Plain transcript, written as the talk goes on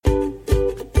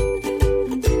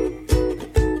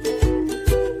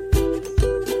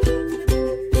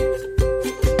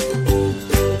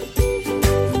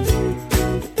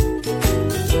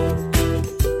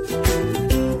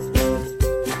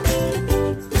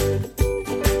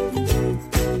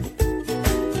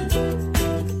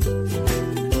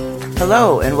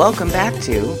Hello, and welcome back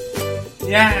to...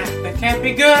 Yeah, that can't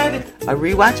be good. A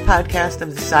rewatch podcast of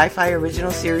the Sci-Fi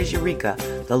original series Eureka,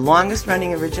 the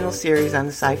longest-running original series on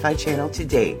the Sci-Fi Channel to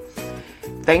date.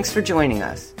 Thanks for joining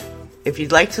us. If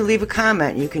you'd like to leave a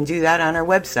comment, you can do that on our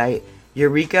website,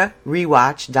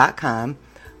 EurekaRewatch.com,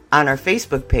 on our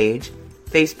Facebook page,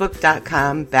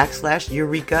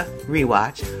 Facebook.com/Eureka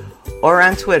Rewatch, or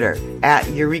on Twitter,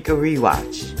 @Eureka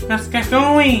Rewatch. Let's get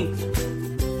going.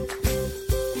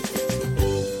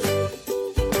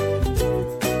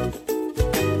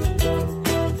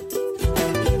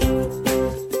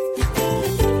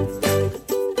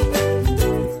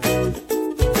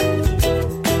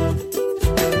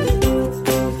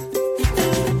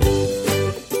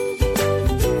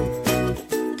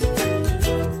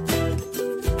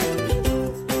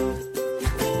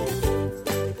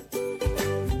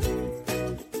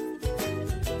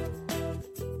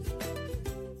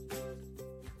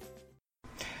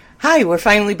 Hi, we're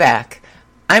finally back.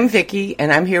 I'm Vicky,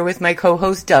 and I'm here with my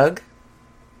co-host Doug.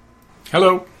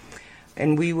 Hello.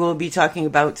 And we will be talking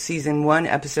about Season 1,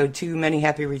 Episode 2, Many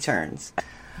Happy Returns.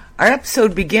 Our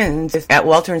episode begins at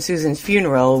Walter and Susan's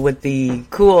funeral with the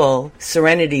cool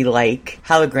Serenity-like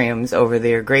holograms over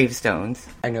their gravestones.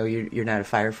 I know you're not a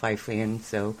Firefly fan,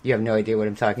 so you have no idea what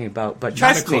I'm talking about, but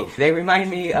trust me, they remind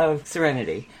me of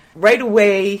Serenity. Right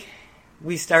away,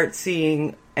 we start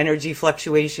seeing energy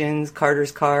fluctuations.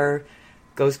 Carter's car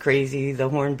goes crazy, the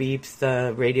horn beeps,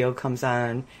 the radio comes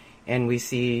on, and we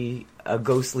see a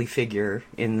ghostly figure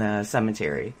in the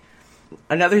cemetery.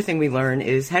 Another thing we learn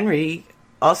is Henry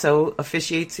also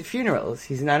officiates at funerals.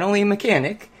 He's not only a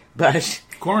mechanic, but...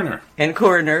 Coroner. And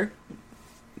coroner,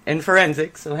 and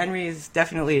forensics, so Henry is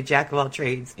definitely a jack of all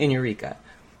trades in Eureka.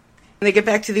 They get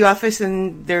back to the office,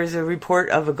 and there's a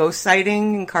report of a ghost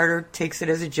sighting, and Carter takes it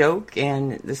as a joke,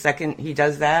 and the second he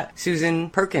does that, Susan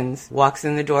Perkins walks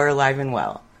in the door alive and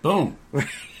well. Boom.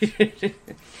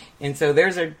 And so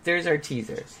there's our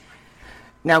teaser.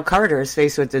 Now Carter is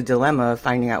faced with the dilemma of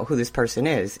finding out who this person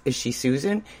is. Is she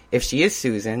Susan? If she is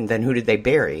Susan, then who did they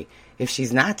bury? If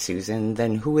she's not Susan,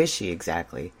 then who is she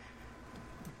exactly?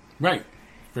 Right.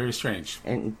 Very strange.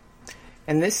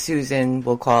 And this Susan,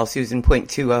 we'll call Susan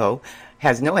 .20,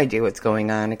 has no idea what's going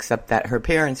on except that her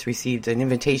parents received an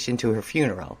invitation to her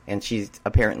funeral, and she's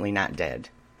apparently not dead.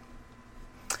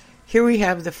 Here we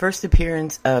have the first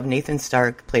appearance of Nathan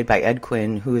Stark, played by Ed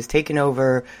Quinn, who has taken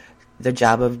over the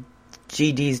job of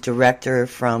GD's director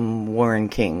from Warren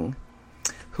King,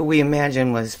 who we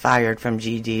imagine was fired from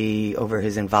GD over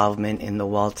his involvement in the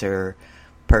Walter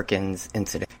Perkins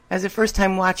incident. As a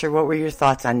first-time watcher, what were your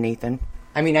thoughts on Nathan?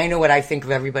 I mean, I know what I think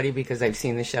of everybody because I've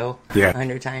seen the show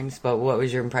 100 times, but what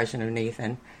was your impression of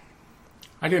Nathan?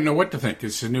 I didn't know what to think.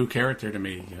 It's a new character to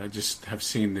me. I just have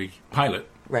seen the pilot.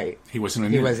 Right. He wasn't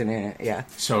in it, yeah.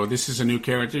 So this is a new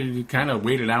character. You kind of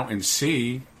wait it out and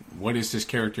see what is this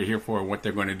character here for and what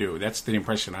they're going to do. That's the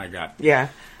impression I got. Yeah.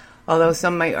 Although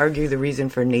some might argue the reason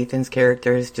for Nathan's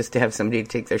character is just to have somebody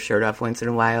take their shirt off once in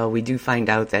a while. We do find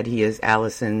out that he is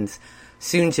Allison's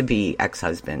soon-to-be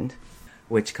ex-husband,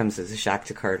 which comes as a shock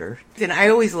to Carter. And I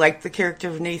always liked the character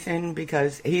of Nathan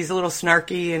because he's a little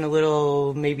snarky and a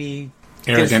little maybe...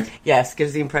 Arrogant.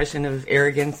 Gives the impression of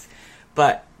arrogance.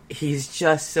 But he's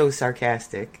just so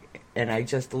sarcastic, and I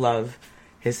just love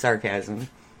his sarcasm.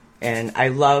 And I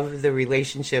love the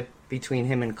relationship between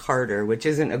him and Carter, which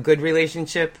isn't a good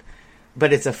relationship,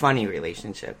 but it's a funny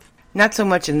relationship. Not so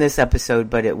much in this episode,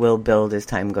 but it will build as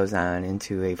time goes on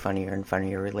into a funnier and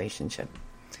funnier relationship.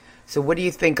 So what do you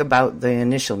think about the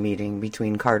initial meeting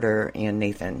between Carter and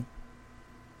Nathan?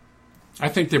 I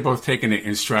think they're both taking it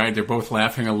in stride. They're both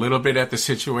laughing a little bit at the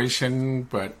situation,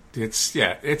 but it's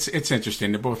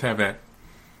interesting. They both have that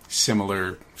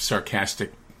similar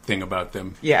sarcastic thing about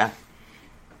them. Yeah.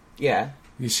 Yeah.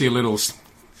 You see a little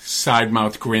side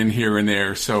mouth grin here and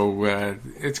there, so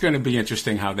it's going to be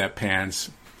interesting how that pans,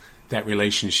 that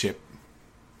relationship.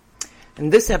 And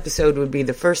this episode would be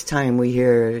the first time we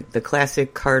hear the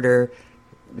classic Carter,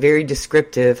 very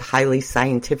descriptive, highly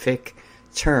scientific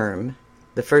term,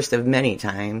 the first of many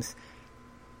times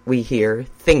we hear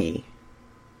thingy.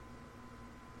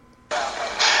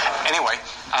 Anyway,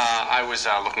 I was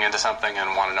looking into something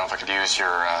and want to know if I could use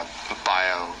your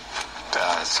bio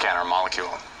scanner molecule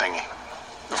thingy.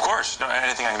 Of course. No,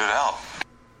 anything I can do to help.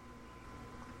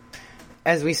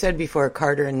 As we said before,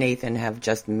 Carter and Nathan have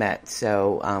just met,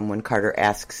 so when Carter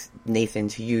asks Nathan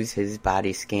to use his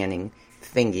body scanning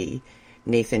thingy,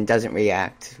 Nathan doesn't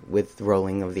react with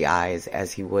rolling of the eyes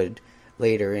as he would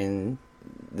later in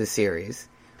the series.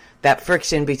 That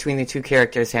friction between the two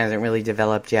characters hasn't really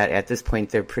developed yet. At this point,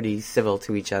 they're pretty civil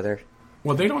to each other.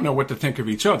 Well, they don't know what to think of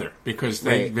each other because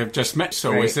they've just met.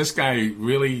 So is this guy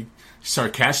really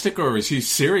sarcastic or is he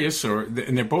serious?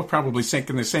 And they're both probably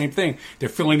thinking the same thing. They're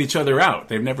filling each other out.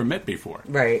 They've never met before.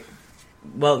 Right.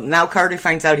 Well, now Carter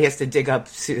finds out he has to dig up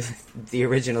the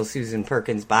original Susan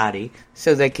Perkins body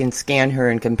so they can scan her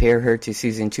and compare her to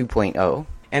Susan 2.0.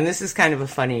 And this is kind of a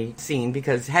funny scene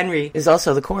because Henry is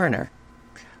also the coroner.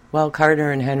 While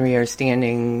Carter and Henry are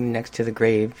standing next to the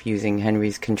grave using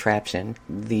Henry's contraption,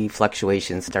 the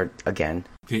fluctuations start again.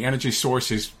 The energy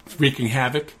source is wreaking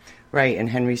havoc. Right, and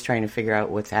Henry's trying to figure out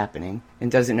what's happening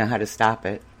and doesn't know how to stop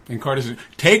it. And Carter says,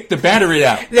 take the battery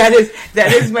out. That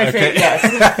is my favorite,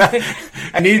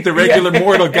 yes. I need the regular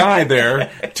mortal guy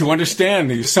there to understand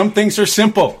these. Some things are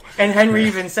simple. And Henry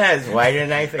even says, why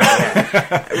didn't I think of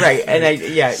that? Right, and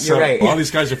you're right. All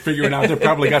these guys are figuring out, they've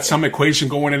probably got some equation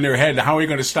going in their head. How are you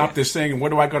going to stop this thing? And what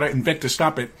do I got to invent to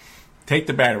stop it? Take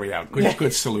the battery out.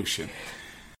 Good solution.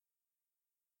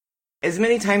 As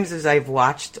many times as I've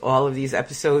watched all of these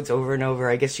episodes over and over,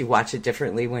 I guess you watch it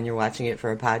differently when you're watching it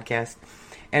for a podcast.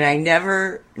 And I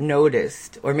never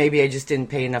noticed, or maybe I just didn't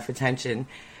pay enough attention,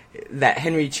 that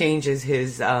Henry changes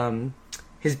his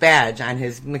badge on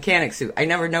his mechanic suit. I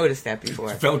never noticed that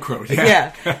before. It's Velcro,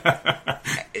 yeah.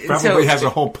 Probably has a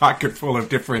whole pocket full of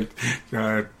different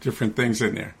things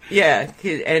in there. Yeah,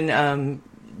 and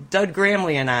Doug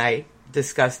Gramley and I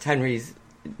discussed Henry's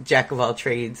jack of all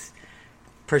trades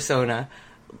persona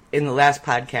in the last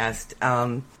podcast.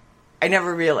 I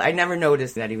never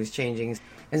noticed that he was changing.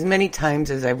 As many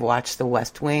times as I've watched The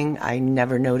West Wing, I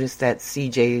never noticed that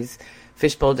CJ's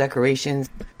fishbowl decorations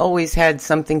always had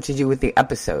something to do with the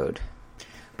episode.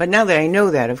 But now that I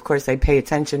know that, of course, I pay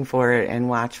attention for it and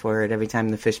watch for it every time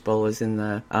the fishbowl is in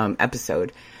the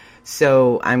episode.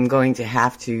 So I'm going to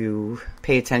have to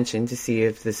pay attention to see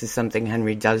if this is something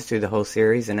Henry does through the whole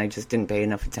series and I just didn't pay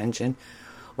enough attention,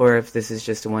 or if this is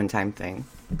just a one-time thing.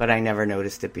 But I never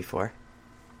noticed it before.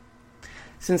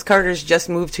 Since Carter's just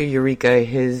moved to Eureka,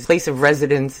 his place of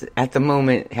residence at the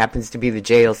moment happens to be the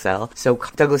jail cell. So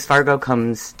Douglas Fargo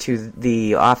comes to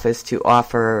the office to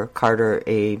offer Carter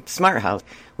a smart house,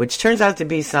 which turns out to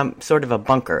be some sort of a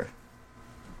bunker.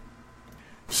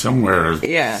 Somewhere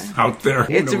out there,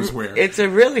 who knows where. It's a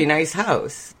really nice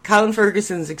house. Colin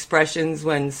Ferguson's expressions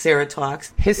when Sarah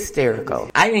talks, hysterical.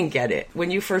 I didn't get it.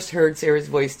 When you first heard Sarah's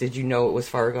voice, did you know it was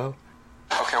Fargo?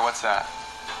 Okay, what's that?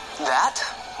 That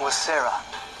was Sarah.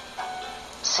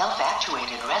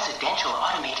 Self-actuated residential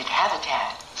automated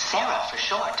habitat. Sarah for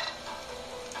short.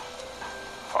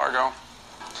 Fargo?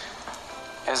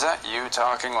 Is that you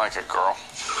talking like a girl?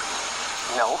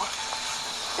 No.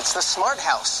 It's the Smart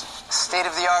House.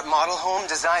 State-of-the-art model home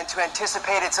designed to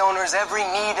anticipate its owner's every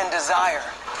need and desire.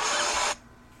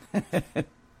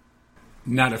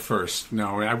 Not at first.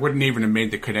 No, I wouldn't even have made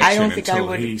the connection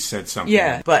until he said something.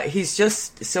 Yeah, but he's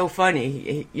just so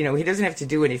funny. He doesn't have to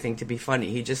do anything to be funny.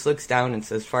 He just looks down and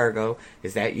says, Fargo,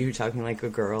 is that you talking like a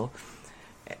girl?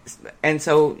 And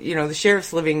so, the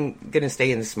sheriff's going to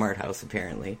stay in the Smart House,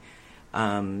 apparently,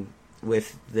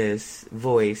 with this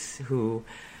voice who,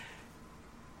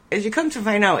 as you come to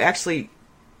find out, actually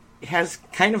has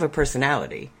kind of a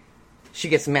personality. She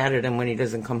gets mad at him when he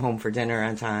doesn't come home for dinner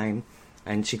on time.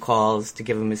 And she calls to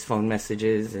give him his phone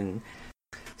messages. And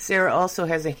Sarah also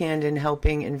has a hand in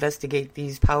helping investigate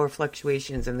these power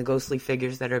fluctuations and the ghostly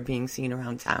figures that are being seen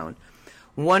around town.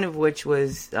 One of which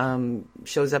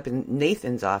shows up in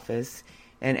Nathan's office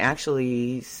and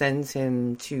actually sends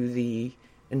him to the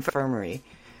infirmary.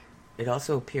 It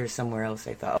also appears somewhere else,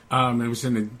 I thought. It was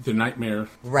in the Nightmare.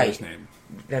 Right. His name.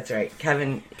 That's right.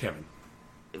 Kevin.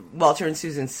 Walter and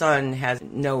Susan's son has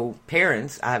no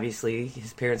parents, obviously.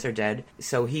 His parents are dead.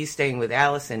 So he's staying with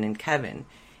Allison and Kevin.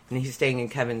 And he's staying in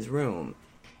Kevin's room.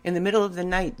 In the middle of the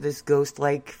night, this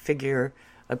ghost-like figure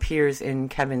appears in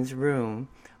Kevin's room.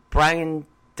 Brian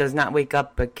does not wake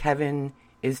up, but Kevin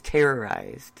is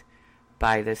terrorized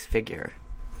by this figure.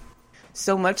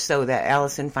 So much so that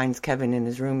Allison finds Kevin in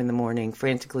his room in the morning,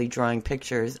 frantically drawing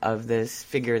pictures of this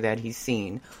figure that he's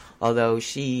seen. Although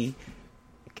she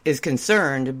is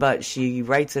concerned, but she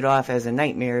writes it off as a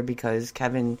nightmare because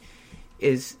Kevin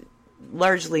is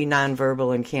largely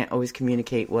nonverbal and can't always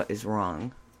communicate what is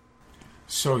wrong.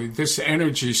 So this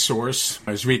energy source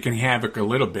is wreaking havoc a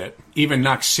little bit. Even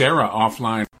knocked Sarah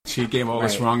offline. She gave all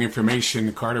this wrong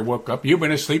information. Carter woke up. You've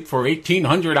been asleep for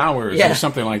 1,800 hours or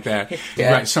something like that.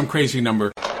 Right, some crazy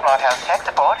number. Smart House Tech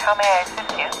Support, how may I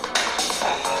assist you?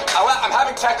 Well, I'm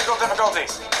having technical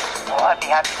difficulties. Well, I'd be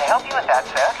happy to help you with that,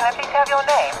 sir. Can I please have your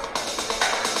name?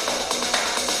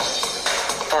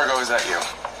 Fargo, is that you?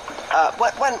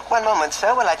 One moment,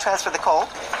 sir, while I transfer the call.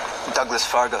 Douglas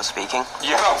Fargo speaking.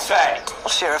 You don't say. Well,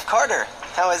 Sheriff Carter,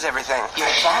 how is everything? Your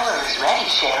shower is ready,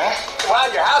 Sheriff.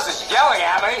 Well, your house is yelling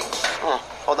at me.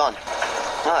 Hold on.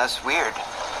 No, that's weird.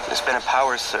 There's been a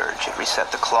power surge. It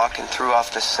reset the clock and threw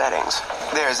off the settings.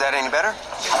 There, is that any better?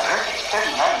 Perfect,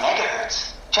 39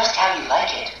 megahertz. Just how you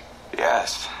like it.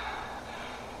 Yes.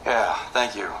 Yeah,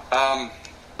 thank you.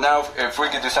 Now, if we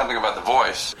could do something about the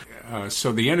voice.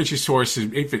 So the energy source,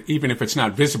 is, even if it's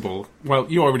not visible, well,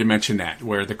 you already mentioned that,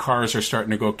 where the cars are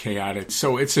starting to go chaotic.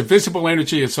 So it's a visible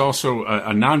energy. It's also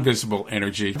a non-visible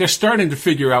energy. They're starting to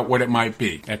figure out what it might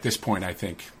be at this point, I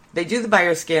think. They do the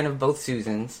bioscan of both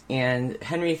Susans, and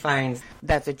Henry finds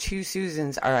that the two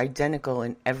Susans are identical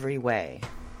in every way.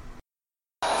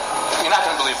 You're not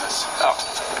going to believe this. Oh,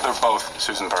 they're both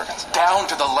Susan Perkins. Down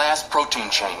to the last protein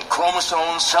chain,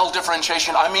 chromosomes, cell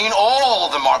differentiation, I mean,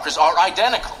 all the markers are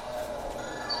identical.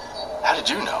 How did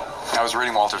you know? I was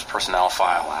reading Walter's personnel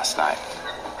file last night.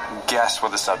 Guess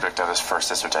what the subject of his first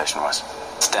dissertation was?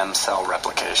 Stem cell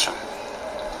replication.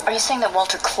 Are you saying that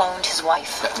Walter cloned his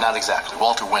wife? Not exactly.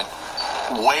 Walter went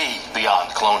way beyond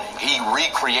cloning. He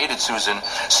recreated Susan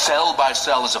cell by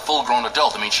cell as a full-grown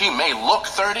adult. I mean, she may look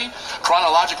 30.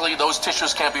 Chronologically, those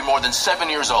tissues can't be more than 7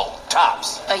 years old.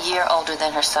 Tops. A year older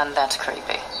than her son, that's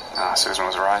creepy. Susan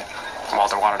was right.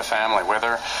 Walter wanted a family with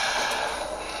her.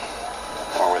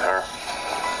 Or with her.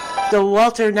 So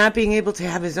Walter, not being able to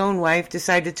have his own wife,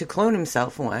 decided to clone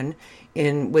himself one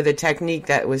with a technique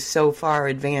that was so far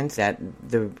advanced that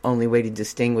the only way to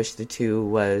distinguish the two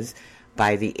was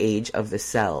by the age of the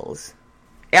cells.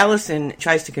 Allison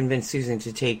tries to convince Susan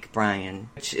to take Brian,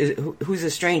 who's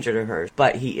a stranger to her,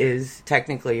 but he is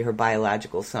technically her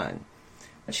biological son.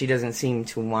 She doesn't seem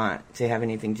to want to have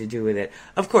anything to do with it.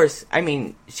 Of course, I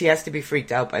mean, she has to be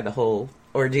freaked out by the whole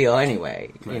ordeal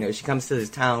anyway. Right. You know, she comes to this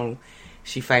town,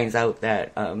 she finds out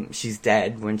that she's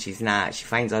dead when she's not. She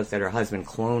finds out that her husband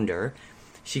cloned her.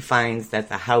 She finds that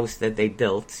the house that they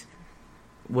built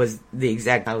was the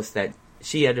exact house that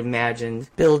she had imagined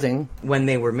building when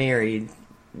they were married,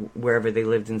 wherever they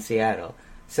lived in Seattle.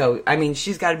 So, I mean,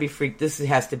 she's got to be freaked. This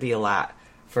has to be a lot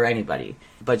for anybody.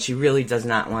 But she really does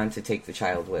not want to take the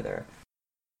child with her.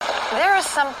 There is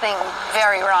something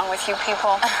very wrong with you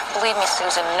people. Believe me,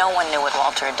 Susan, no one knew what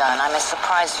Walter had done. I'm as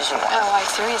surprised as you are. Oh, I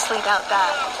seriously doubt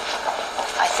that.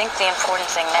 I think the important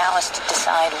thing now is to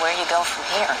decide where you go from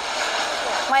here.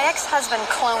 My ex-husband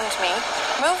cloned me,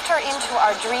 moved her into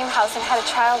our dream house, and had a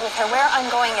child with her. Where I'm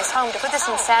going is home to put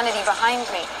this insanity behind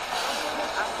me.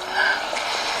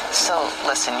 So,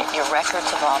 listen, your records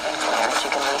have all been cleared.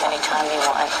 You can leave anytime you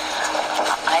want.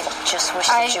 I just wish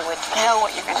that you would... I know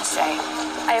what you're going to say.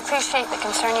 I appreciate the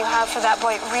concern you have for that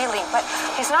boy, really, but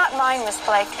he's not mine, Miss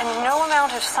Blake, and no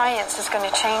amount of science is going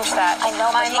to change that. I know,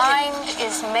 my mind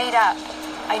is made up.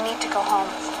 I need to go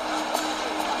home.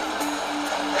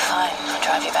 Fine, I'll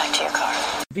drive you back to your car.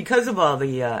 Because of all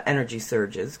the energy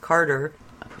surges, Carter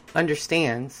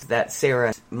understands that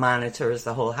Sarah monitors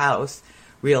the whole house,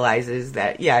 realizes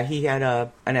that, yeah, he had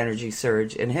an energy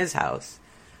surge in his house.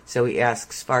 So he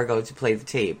asks Fargo to play the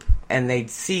tape. And they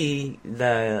see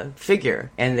the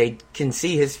figure, and they can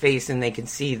see his face, and they can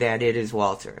see that it is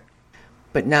Walter.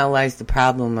 But now lies the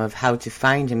problem of how to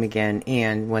find him again,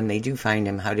 and when they do find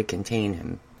him, how to contain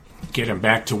him. Get him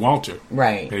back to Walter.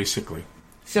 Right. Basically.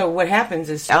 So what happens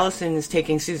is Allison is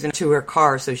taking Susan to her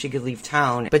car so she could leave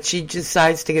town, but she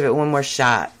decides to give it one more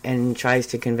shot and tries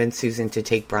to convince Susan to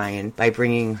take Brian by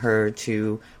bringing her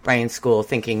to Brian's school,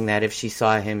 thinking that if she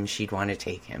saw him, she'd want to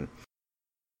take him.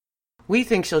 We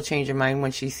think she'll change her mind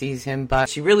when she sees him, but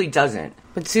she really doesn't.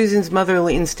 But Susan's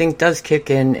motherly instinct does kick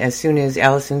in as soon as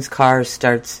Allison's car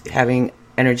starts having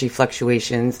energy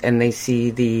fluctuations and they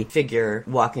see the figure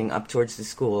walking up towards the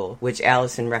school, which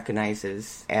Allison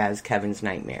recognizes as Kevin's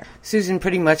nightmare. Susan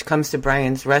pretty much comes to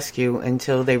Brian's rescue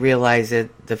until they realize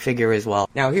that the figure is Walt.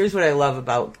 Now, here's what I love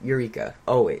about Eureka,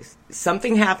 always.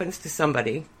 Something happens to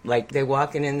somebody, like they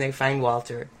walk in and they find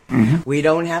Walter. Mm-hmm. We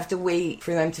don't have to wait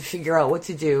for them to figure out what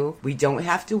to do. We don't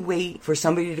have to wait for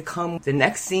somebody to come. The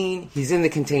next scene, he's in the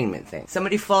containment thing.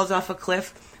 Somebody falls off a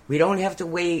cliff. We don't have to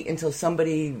wait until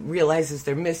somebody realizes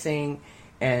they're missing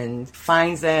and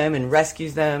finds them and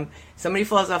rescues them. Somebody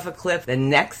falls off a cliff. The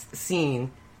next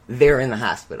scene, they're in the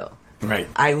hospital. Right.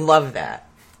 I love that.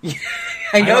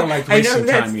 I don't like wasting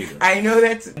time either. I know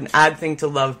that's an odd thing to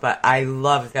love, but I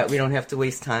love that we don't have to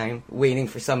waste time waiting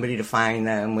for somebody to find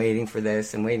them, waiting for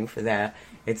this and waiting for that.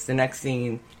 It's the next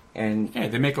scene. And yeah,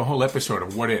 they make a whole episode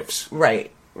of what ifs.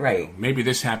 Right. You know, maybe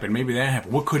this happened, maybe that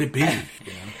happened. What could it be? You know?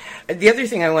 The other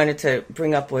thing I wanted to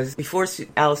bring up was before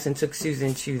Allison took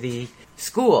Susan to the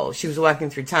school. She was walking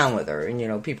through town with her, and, you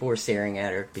know, people were staring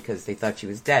at her because they thought she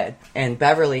was dead. And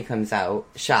Beverly comes out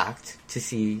shocked to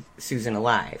see Susan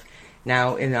alive.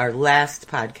 Now, in our last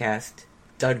podcast,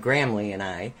 Doug Gramley and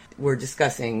I were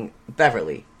discussing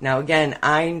Beverly. Now, again,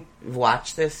 I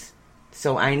watched this,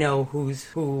 so I know who's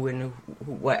who and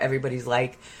what everybody's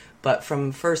like. But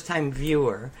from first-time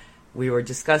viewer, we were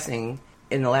discussing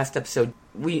in the last episode,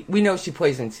 we know she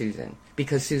poisoned Susan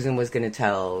because Susan was going to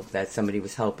tell that somebody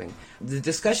was helping. The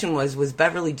discussion was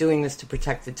Beverly doing this to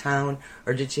protect the town,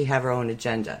 or did she have her own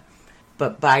agenda?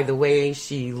 But by the way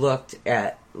she looked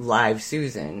at live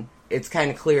Susan, it's kind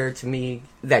of clear to me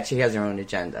that she has her own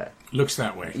agenda. Looks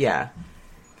that way. Yeah.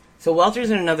 So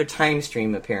Walter's in another time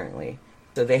stream, apparently.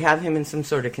 So they have him in some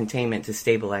sort of containment to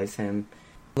stabilize him.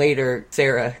 Later,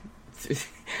 Sarah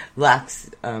locks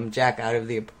Jack out of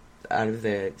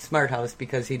the smart house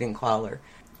because he didn't call her.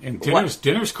 And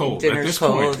dinner's cold. Dinner's at this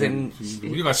cold, point. and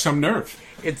You got some nerve.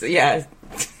 It's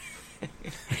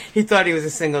he thought he was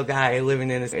a single guy living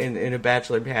in a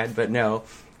bachelor pad, but no,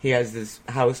 he has this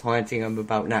house haunting him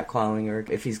about not calling her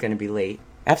if he's going to be late.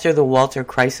 After the Walter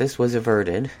crisis was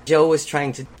averted, Joe was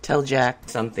trying to tell Jack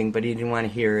something, but he didn't want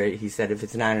to hear it. He said, if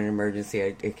it's not an emergency,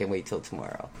 it can wait till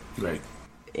tomorrow. Right.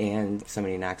 And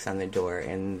somebody knocks on the door,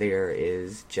 and there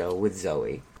is Joe with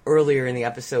Zoe. Earlier in the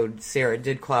episode, Sarah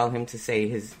did call him to say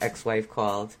his ex-wife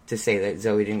called to say that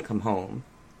Zoe didn't come home.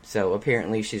 So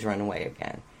apparently she's run away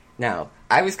again. Now,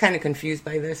 I was kind of confused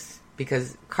by this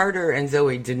because Carter and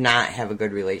Zoe did not have a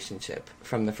good relationship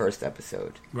from the first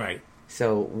episode. Right.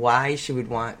 So why she would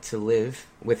want to live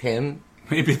with him?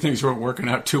 Maybe things weren't working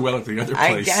out too well at the other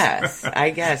place. I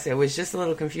guess. It was just a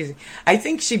little confusing. I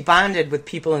think she bonded with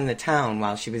people in the town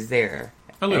while she was there.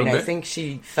 A little bit. I think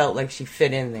she felt like she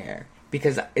fit in there.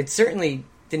 Because it certainly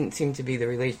didn't seem to be the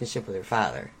relationship with her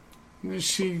father.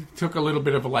 She took a little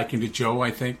bit of a liking to Joe,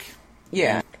 I think.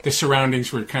 Yeah. The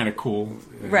surroundings were kind of cool.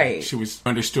 Right. She was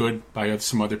understood by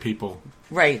some other people.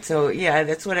 Right. So, yeah,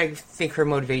 that's what I think her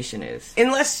motivation is.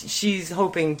 Unless she's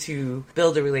hoping to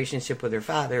build a relationship with her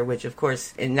father, which, of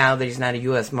course, and now that he's not a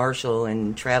U.S. Marshal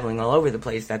and traveling all over the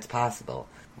place, that's possible.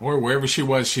 Or wherever she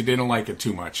was, she didn't like it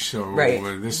too much. So right.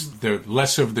 The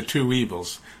less of the two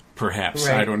evils, perhaps.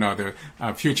 Right. I don't know.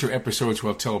 The future episodes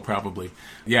will tell, probably.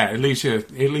 Yeah, it leaves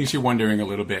you wondering a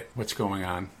little bit what's going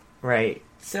on. Right.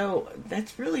 So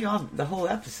that's really all the whole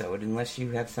episode, unless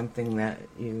you have something that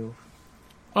you...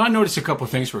 Well, I noticed a couple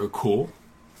of things were cool.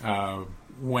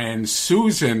 When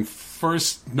Susan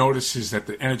first notices that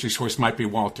the energy source might be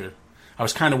Walter, I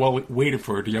was kind of waiting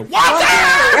for her to yell, Walter!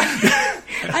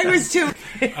 I was too.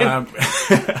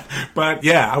 But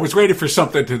yeah, I was waiting for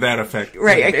something to that effect.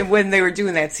 Right. And when they were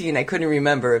doing that scene, I couldn't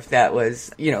remember if that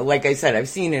was, like I said, I've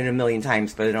seen it a million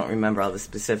times, but I don't remember all the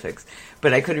specifics.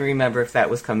 But I couldn't remember if that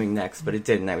was coming next, but it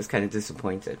didn't. I was kind of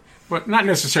disappointed. But not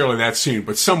necessarily that scene,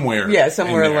 but somewhere. Yeah,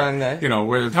 somewhere along the...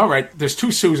 where, all right, there's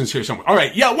two Susans here somewhere. All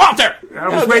right, yeah, Walter! I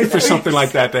was waiting for something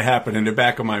like that to happen in the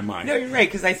back of my mind. No, you're right,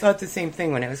 because I thought the same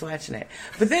thing when I was watching it.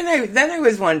 But then I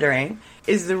was wondering,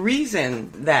 is the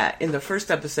reason that in the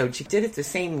first episode she did it the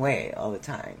same way all the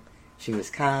time? She was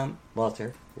calm,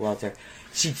 Walter.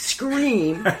 She'd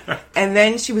scream, and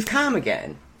then she was calm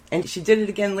again. And she did it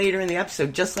again later in the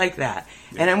episode, just like that.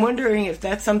 And I'm wondering if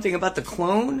that's something about the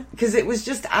clone, because it was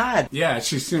just odd. Yeah,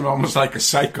 she seemed almost like a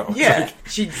psycho. Yeah,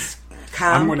 she'd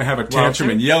calm. I'm going to have a tantrum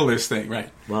and yell this thing, right?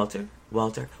 Walter!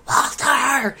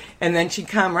 And then she'd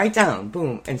calm right down,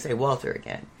 boom, and say Walter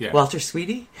again. Yeah. Walter,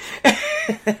 sweetie?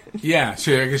 Yeah,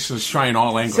 so I guess she's trying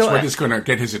all angles. So, what is going to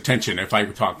get his attention? If I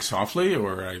talk softly,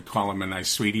 or I call him a nice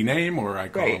sweetie name, or I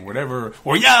call him whatever,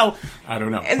 or yell? I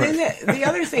don't know. And then the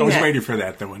other thing I was waiting for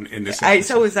that, though, in this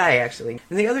episode. So was I, actually.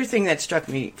 And the other thing that struck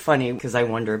me funny, because I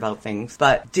wonder about things,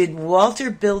 but did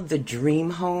Walter build the dream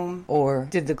home, or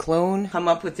did the clone come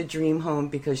up with the dream home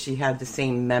because she had the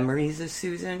same memories as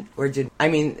Susan? Or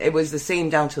it was the same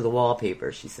down to the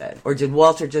wallpaper, she said. Or did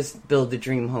Walter just build the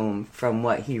dream home from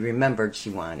what he remembered she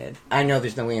wanted? I know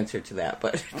there's no answer to that,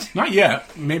 but... Not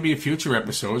yet. Maybe in future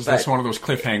episodes. That's one of those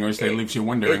cliffhangers that leaves you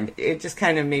wondering. It just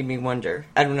kind of made me wonder.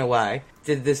 I don't know why.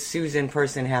 Did this Susan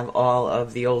person have all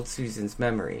of the old Susan's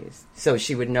memories? So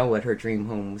she would know what her dream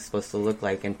home was supposed to look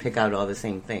like and pick out all the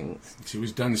same things. She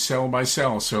was done cell by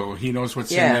cell, so he knows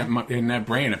what's in that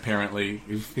brain, apparently.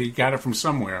 He got it from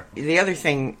somewhere. The other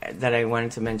thing that I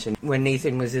wanted to mention, when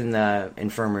Nathan was in the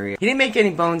infirmary, he didn't make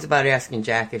any bones about asking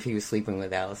Jack if he was sleeping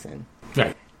with Allison.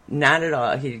 Right. Not at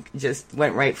all. He just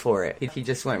went right for it. He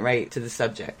just went right to the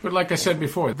subject. But like I said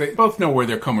before, they both know where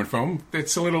they're coming from.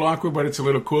 It's a little awkward, but it's a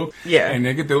little cool. Yeah. And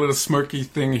they get the little smirky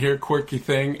thing here, quirky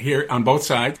thing here on both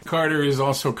sides. Carter is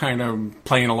also kind of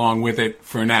playing along with it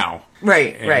for now.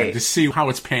 Right, and right. To see how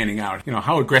it's panning out. You know,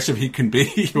 how aggressive he can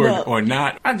be or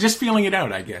not. I'm just feeling it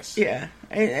out, I guess. Yeah.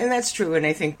 And that's true, and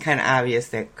I think kind of obvious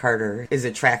that Carter is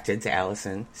attracted to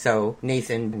Allison. So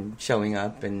Nathan showing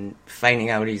up and finding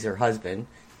out he's her husband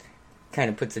kind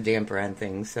of puts a damper on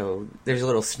things. So there's a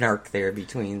little snark there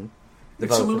between the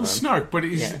both of them. It's a little snark, but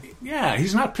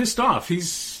he's not pissed off.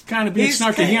 He's kind of being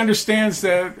snarky. He understands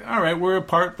that, all right, we're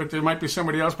apart, but there might be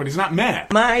somebody else, but he's not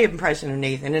mad. My impression of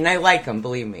Nathan, and I like him,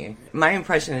 believe me, my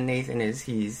impression of Nathan is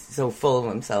he's so full of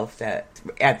himself that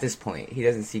at this point he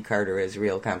doesn't see Carter as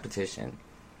real competition.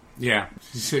 Yeah,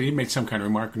 he said he made some kind of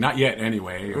remark. Not yet,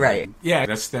 anyway. Right. Yeah,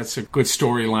 that's a good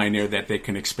storyline there that they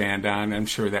can expand on. I'm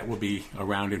sure that will be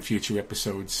around in future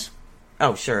episodes.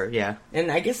 Oh, sure, yeah.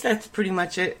 And I guess that's pretty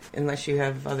much it, unless you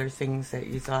have other things that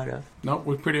you thought of. No,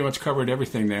 we pretty much covered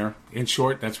everything there. In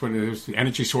short, that's what it is. The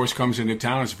energy source comes into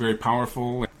town. It's very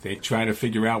powerful. They try to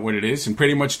figure out what it is, and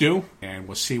pretty much do. And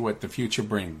we'll see what the future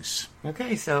brings.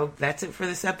 Okay, so that's it for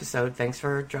this episode. Thanks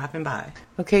for dropping by.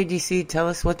 Okay, DC, tell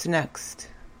us what's next.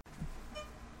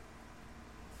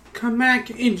 Come back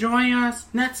and join us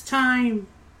next time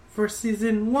for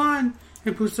Season 1,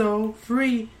 Episode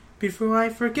 3. Before I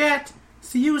forget,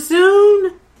 see you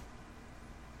soon!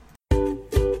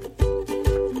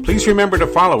 Please remember to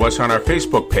follow us on our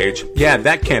Facebook page, Yeah,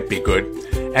 That Can't Be Good,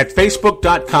 at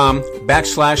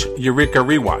facebook.com/Eureka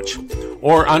Rewatch,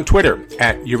 or on Twitter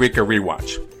at Eureka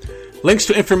Rewatch. Links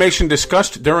to information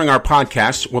discussed during our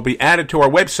podcasts will be added to our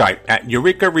website at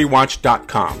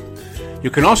eurekarewatch.com. You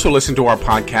can also listen to our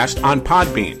podcast on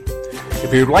Podbean.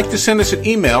 If you'd like to send us an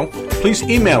email, please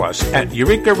email us at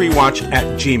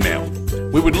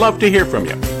eurekarewatch@gmail.com. We would love to hear from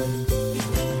you.